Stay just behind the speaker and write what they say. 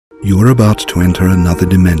You are about to enter another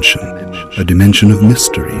dimension, a dimension of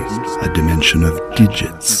mystery, a dimension of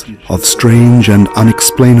digits, of strange and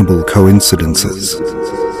unexplainable coincidences.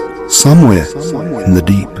 Somewhere in the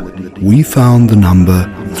deep, we found the number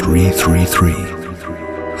 333,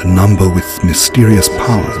 a number with mysterious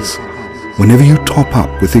powers. Whenever you top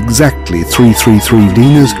up with exactly 333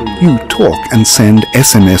 dinas, you talk and send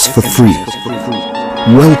SMS for free.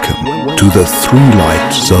 Welcome to the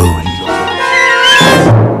Three-Light Zone.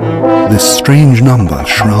 This strange number,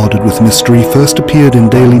 shrouded with mystery, first appeared in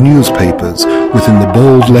daily newspapers within the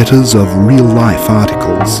bold letters of real-life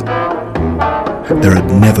articles. There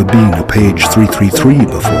had never been a page 333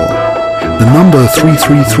 before. The number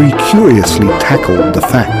 333 curiously tackled the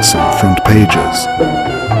facts on front pages.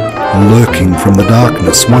 Lurking from the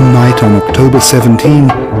darkness one night on October 17,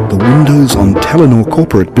 the windows on Telenor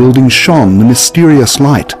corporate buildings shone the mysterious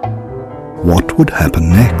light. What would happen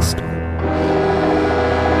next?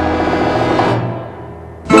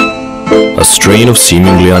 A strain of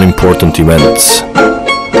seemingly unimportant events.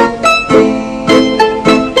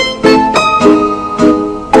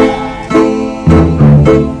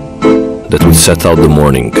 That would set out the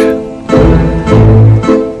morning.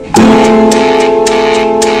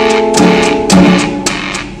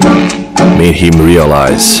 Made him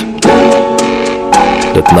realize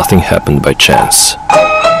that nothing happened by chance.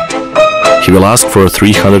 He will ask for a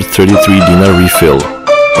 333 dinar refill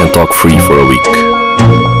and talk free for a week.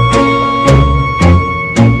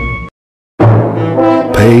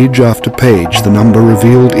 Page after page, the number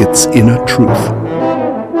revealed its inner truth.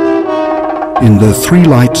 In the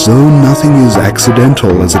Three-Light Zone, nothing is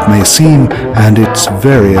accidental as it may seem, and it's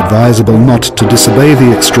very advisable not to disobey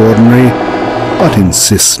the extraordinary, but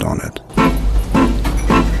insist on it.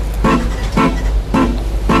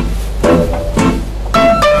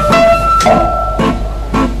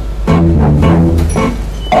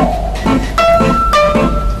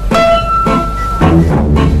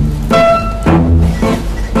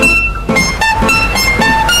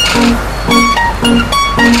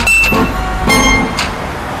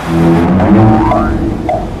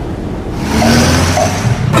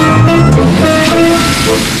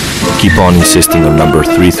 Keep on insisting on number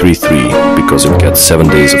 333 because you'll get 7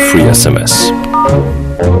 days of free SMS.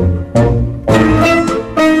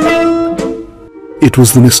 It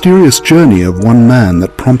was the mysterious journey of one man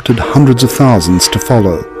that prompted hundreds of thousands to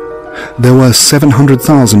follow. There were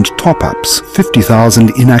 700,000 top-ups, 50,000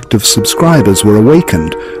 inactive subscribers were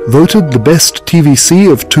awakened, voted the best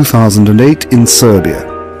TVC of 2008 in Serbia.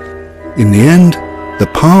 In the end, the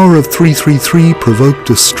power of 333 provoked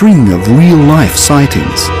a string of real-life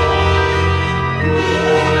sightings.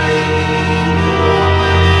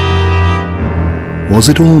 Was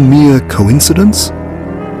it all mere coincidence?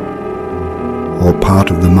 Or part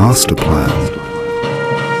of the master plan?